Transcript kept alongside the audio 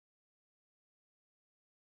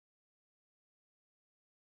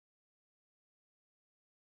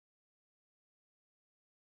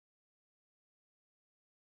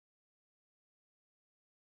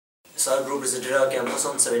Essar Group visited our campus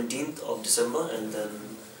on 17th of December, and then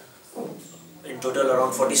in total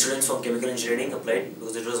around 40 students from Chemical Engineering applied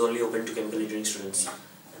because it was only open to Chemical Engineering students.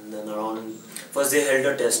 And then first they held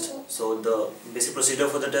a test. So the basic procedure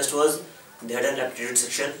for the test was they had an aptitude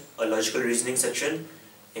section, a logical reasoning section,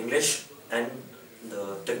 English, and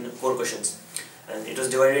the core questions. And it was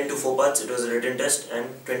divided into 4 parts. It was a written test, and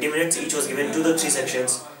 20 minutes each was given to the 3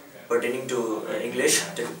 sections pertaining to English,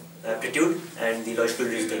 aptitude, and the logical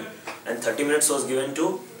reasoning, and 30 minutes was given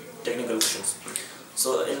to technical questions.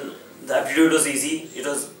 So in the aptitude was easy. It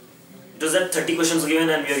was that 30 questions given,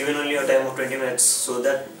 and we are given only a time of 20 minutes. So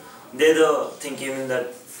that the thing came in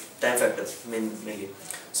that time factor mainly.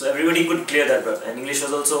 So everybody could clear that part. And English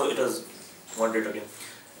was also wanted again.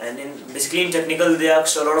 And basically in technical they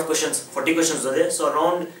asked a lot of questions. 40 questions were there. So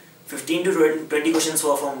around 15 to 20 questions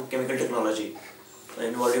were from chemical technology,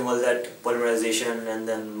 involving all that polymerization and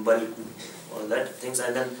then bulk, all that things,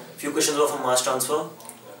 and then few questions were from mass transfer,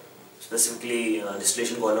 specifically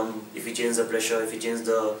distillation column. If you change the pressure, if you change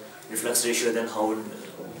the reflux ratio, then how would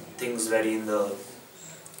things vary in the.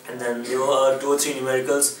 And then there were 2 or 3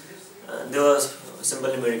 numericals. There were simple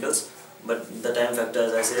numericals, but the time factor,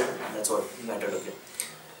 as I said, that's what mattered. Okay.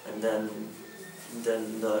 And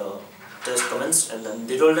then the test commenced, and then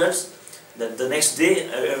they told us that the next day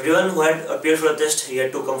everyone who had appeared for a test, he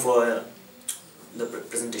had to come for the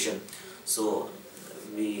presentation. So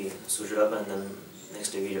we suited up, and then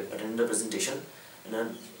next day we attended the presentation, and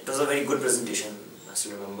then it was a very good presentation. I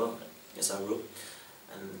still remember, Essar Group,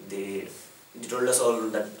 and they told us all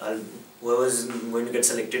that whoever is going to get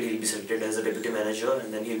selected, he'll be selected as a deputy manager,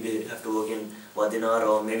 and then he'll have to work in Wadinar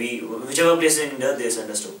or maybe whichever place in India they sent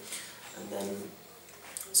us to. And then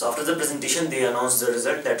so after the presentation, they announced the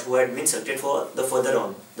result that who had been selected for the further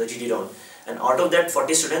round, the GD round. And out of that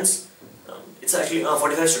 40 students, it's actually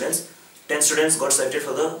 45 students, 10 students got selected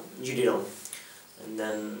for the GD round. And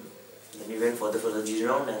then we went further for the GD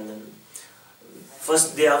round, and then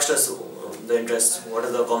first they asked us the interest, what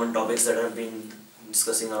are the common topics that have been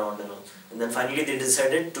discussing around and all. And then finally they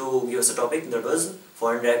decided to give us a topic that was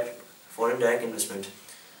foreign direct investment.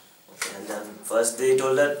 Okay, and then first they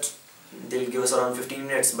told that they'll give us around 15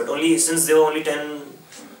 minutes, but only since there were only 10,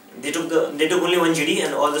 they took only one GD,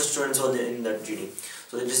 and all the students were in that GD.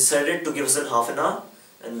 So they decided to give us in half an hour,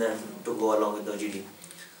 and then to go along with the GD.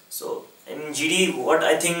 So in GD, what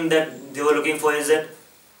I think that they were looking for is that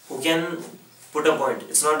who can put a point.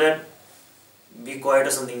 It's not that be quiet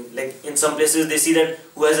or something. Like in some places they see that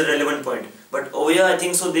who has a relevant point, but over here I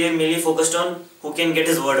think so they mainly focused on who can get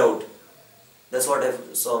his word out. That's what I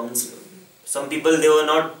saw. Some people, they were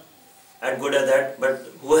not good at that, but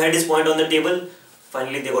who had his point on the table,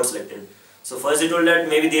 finally they got selected. So first they told that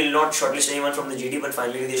maybe they will not shortlist anyone from the GD, but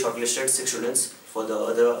finally they shortlisted 6 students for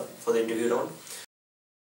the interview round.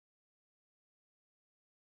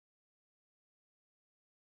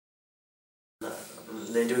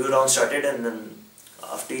 The interview round started, and then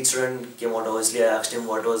after each student came out, obviously I asked him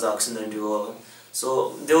what was asked in the interview.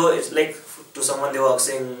 So they were, it's like to someone they were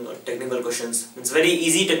asking technical questions. It's very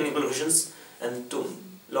easy technical questions, and to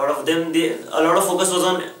a lot of them, a lot of focus was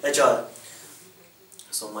on HR.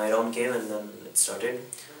 So my round came, and then it started.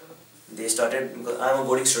 They started, because I'm a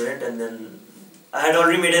boarding student, and then I had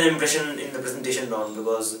already made an impression in the presentation round,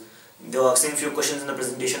 because they were asking a few questions in the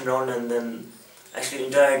presentation round, and then actually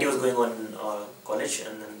inter-IIT was going on in our college,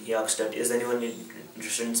 and then he asked that is anyone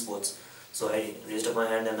interested in sports. So I raised up my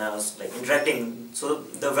hand, and I was like interacting. So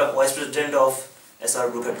the vice president of Essar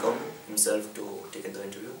Group had come himself to take the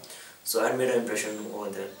interview. So I had made an impression over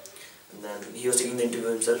there, and then he was taking the interview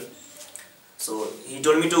himself. So he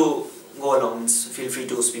told me to go along, feel free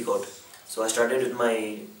to speak out. So I started with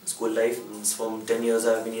my school life. From 10 years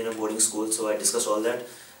I have been in a boarding school, so I discussed all that.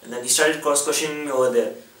 And then he started cross-questioning me over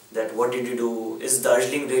there, that what did you do, is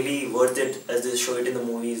Darjeeling really worth it as they show it in the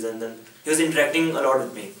movies, and then he was interacting a lot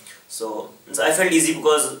with me. So I felt easy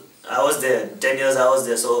because I was there, 10 years I was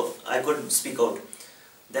there, so I could speak out.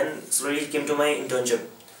 Then slowly it came to my internship.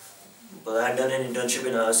 But I had done an internship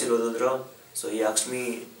in IIT Roorkee, so he asked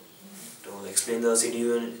me to explain the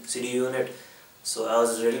CDU unit. So I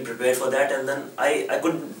was really prepared for that, and then I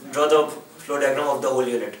could draw the flow diagram of the whole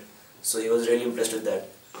unit. So he was really impressed with that.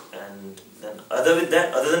 And then other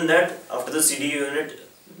than that, after the CDU unit,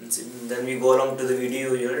 then we go along to the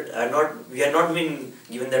VDU unit. We had not been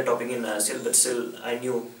given that topic in IIT, but still I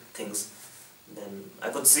knew things. Then I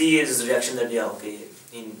could see his reaction that yeah, okay.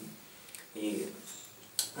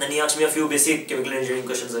 Then he asked me a few basic chemical engineering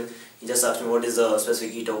questions. Like he just asked me what is the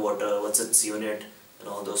specific heat of water, what's its unit, and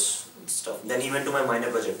all those stuff. Then he went to my minor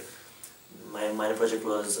project. My minor project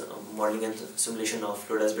was modeling and simulation of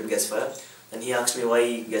fluidized bed gasifier. and he asked me why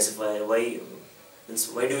gasify,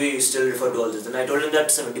 why do we still refer to all this? And I told him that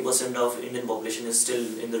 70% of Indian population is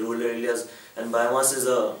still in the rural areas, and biomass is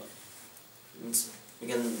we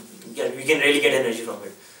can really get energy from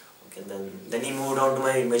it. Okay, then he moved on to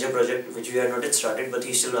my major project, which we had not yet started, but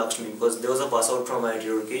he still asked me because there was a pass out from IIT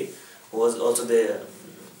Roorkee who was also there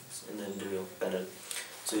in the interview panel.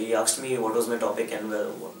 So he asked me what was my topic, and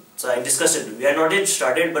so I discussed it. We had not yet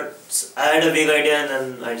started, but I had a vague idea, and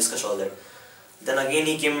then I discussed all that. Then again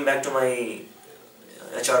he came back to my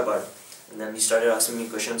HR part, and then he started asking me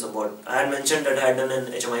questions about, I had mentioned that I had done an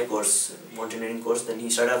HMI course, mountaineering course. Then he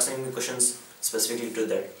started asking me questions specifically to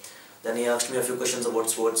that. Then he asked me a few questions about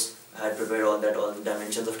sports. I had prepared all that, all the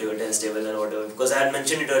dimensions of table tennis, table and whatever, because I had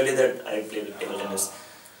mentioned it earlier that I played table tennis.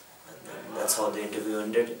 And then that's how the interview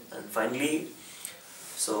ended. And finally,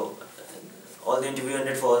 so all the interview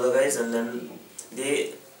ended for all the guys, and then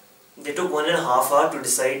they took 1.5 hours to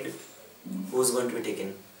decide who was going to be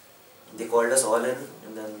taken. They called us all in,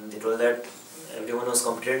 and then they told that everyone was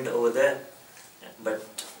competent over there,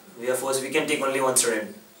 but we are forced, we can take only one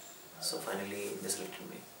student. So finally they selected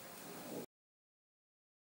me.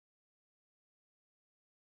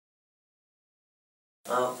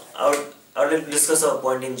 I would like to discuss a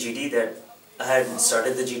point in GD, that I had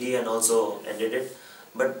started the GD and also ended it.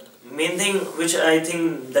 But main thing which I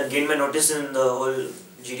think that gained my notice in the whole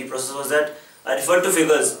GD process was that I referred to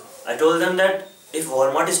figures. I told them that if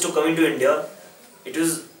Walmart is to come into India,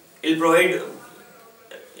 it'll provide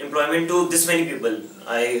employment to this many people.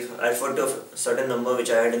 I referred to a certain number which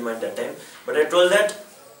I had in mind that time. But I told that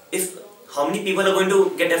how many people are going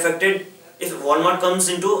to get affected if Walmart comes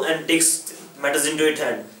into and takes matters into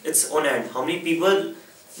its own hand. How many people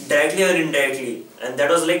directly or indirectly? And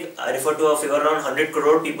that was like, I referred to a figure around 100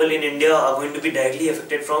 crore people in India are going to be directly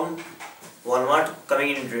affected from Walmart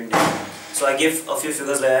coming into India. So I gave a few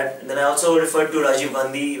figures like that. And then I also referred to Rajiv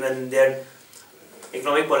Gandhi when they had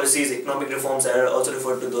economic policies, economic reforms. I also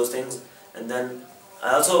referred to those things. And then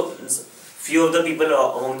I also, few of the people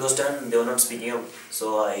among those 10, they were not speaking up.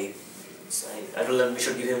 So I told them we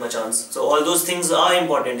should give him a chance. So all those things are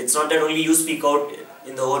important. It's not that only you speak out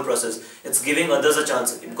in the whole process. It's giving others a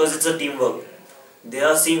chance, because it's a teamwork. They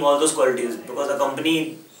are seeing all those qualities, because a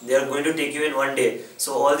company, they are going to take you in one day.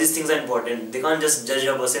 So all these things are important. They can't just judge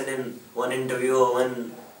a person in one interview or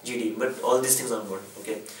one GD, but all these things are important.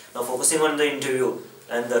 Okay. Now focusing on the interview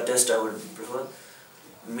and the test, I would prefer.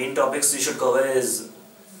 Main topics you should cover is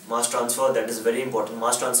mass transfer. That is very important.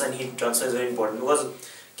 Mass transfer and heat transfer is very important, because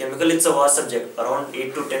chemical, it's a vast subject. Around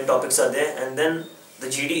 8 to 10 topics are there, and then the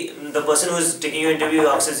GD, the person who is taking your interview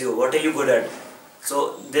asks you, what are you good at?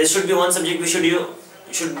 So there should be one subject you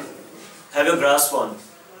should have your grasp on.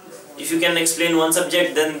 If you can explain one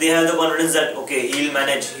subject, then they have the confidence that okay, he'll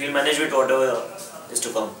manage with whatever is to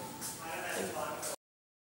come.